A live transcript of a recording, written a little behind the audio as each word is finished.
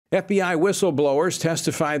FBI whistleblowers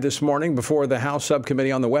testified this morning before the House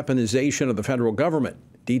Subcommittee on the Weaponization of the federal government,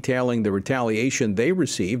 detailing the retaliation they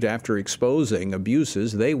received after exposing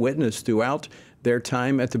abuses they witnessed throughout their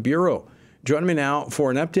time at the Bureau. Joining me now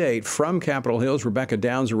for an update from Capitol Hill's Rebecca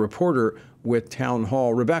Downs, a reporter with Town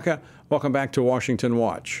Hall. Rebecca, welcome back to Washington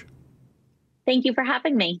Watch. Thank you for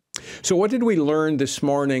having me. So what did we learn this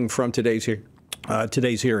morning from today's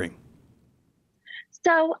hearing?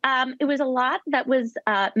 So it was a lot that was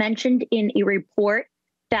mentioned in a report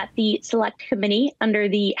that the Select Committee under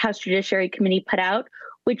the House Judiciary Committee put out,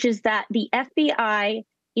 which is that the FBI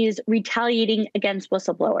is retaliating against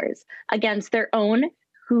whistleblowers, against their own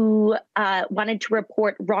who wanted to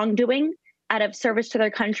report wrongdoing out of service to their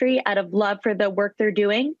country, out of love for the work they're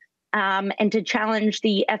doing, and to challenge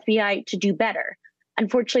the FBI to do better.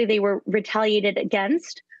 Unfortunately, they were retaliated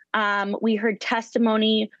against. We heard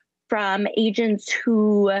testimony from agents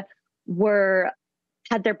who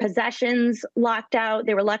had their possessions locked out.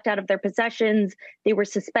 They were locked out of their possessions. They were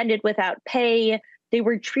suspended without pay. They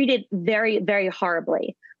were treated very, very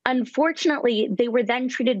horribly. Unfortunately, they were then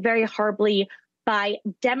treated very horribly by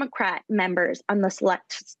Democrat members on the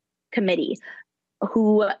Select Committee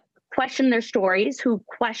who questioned their stories, who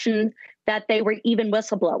questioned that they were even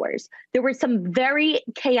whistleblowers. There were some very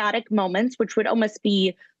chaotic moments, which would almost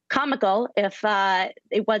be comical if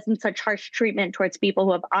it wasn't such harsh treatment towards people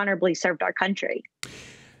who have honorably served our country.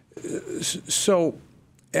 So,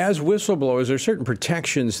 as whistleblowers, there are certain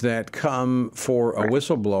protections that come for a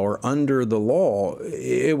whistleblower under the law.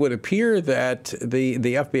 It would appear that the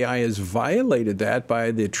FBI has violated that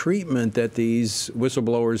by the treatment that these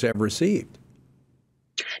whistleblowers have received.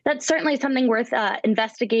 That's certainly something worth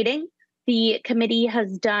investigating. The committee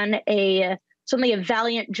has done certainly a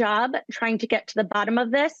valiant job trying to get to the bottom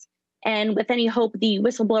of this. And with any hope, the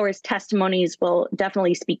whistleblowers' testimonies will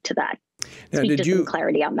definitely speak to that. Now, some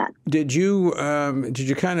clarity on that. Did you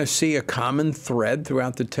kind of see a common thread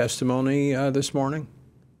throughout the testimony this morning?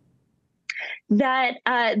 That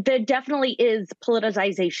there definitely is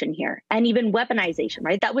politicization here, and even weaponization,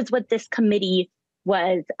 right? That was what this committee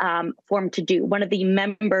was formed to do. One of the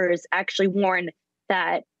members actually warned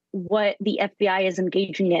that what the FBI is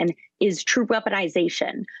engaging in is true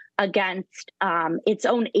weaponization against its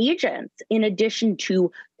own agents, in addition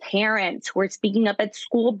to parents who are speaking up at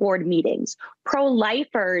school board meetings,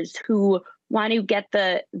 pro-lifers who want to get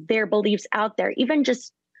their beliefs out there, even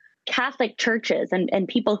just Catholic churches and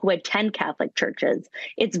people who attend Catholic churches.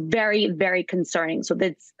 It's very, very concerning. So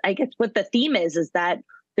that's, I guess, what the theme is that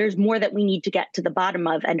there's more that we need to get to the bottom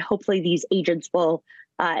of, and hopefully these agents will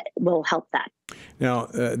help that. Now,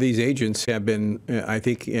 these agents have been, I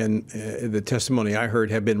think, in the testimony I heard,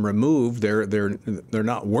 have been removed. They're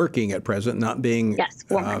not working at present, not being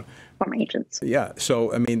former agents. Yeah.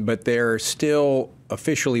 So I mean, but they're still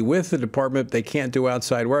officially with the department. They can't do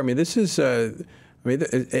outside work. I mean, this is. I mean,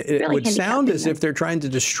 it really would sound as if they're trying to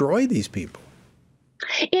destroy these people.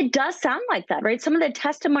 It does sound like that, right? Some of the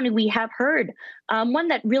testimony we have heard, one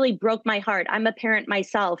that really broke my heart. I'm a parent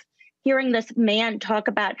myself. Hearing this man talk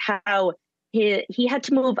about how he had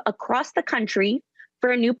to move across the country for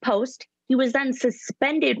a new post. He was then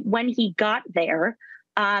suspended when he got there.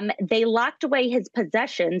 They locked away his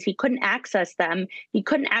possessions. He couldn't access them. He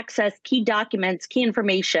couldn't access key documents, key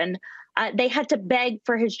information. They had to beg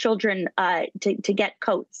for his children to get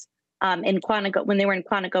coats in Quantico when they were in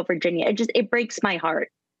Quantico, Virginia. It breaks my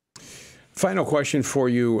heart. Final question for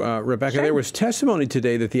you, Rebecca. Sure. There was testimony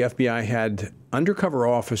today that the FBI had undercover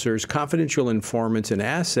officers, confidential informants, and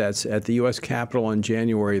assets at the U.S. Capitol on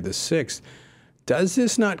January the 6th. Does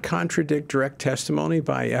this not contradict direct testimony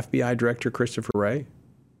by FBI Director Christopher Wray?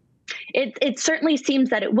 It certainly seems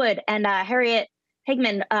that it would. And Harriet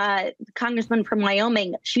Hagman, congressman from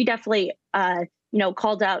Wyoming, she definitely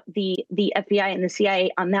called out the FBI and the CIA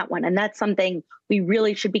on that one. And that's something we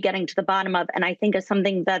really should be getting to the bottom of. And I think is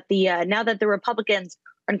something that now that the Republicans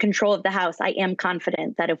are in control of the House, I am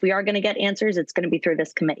confident that if we are going to get answers, it's going to be through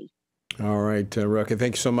this committee. All right, Rebecca,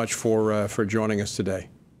 thank you so much for joining us today.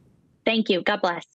 Thank you. God bless.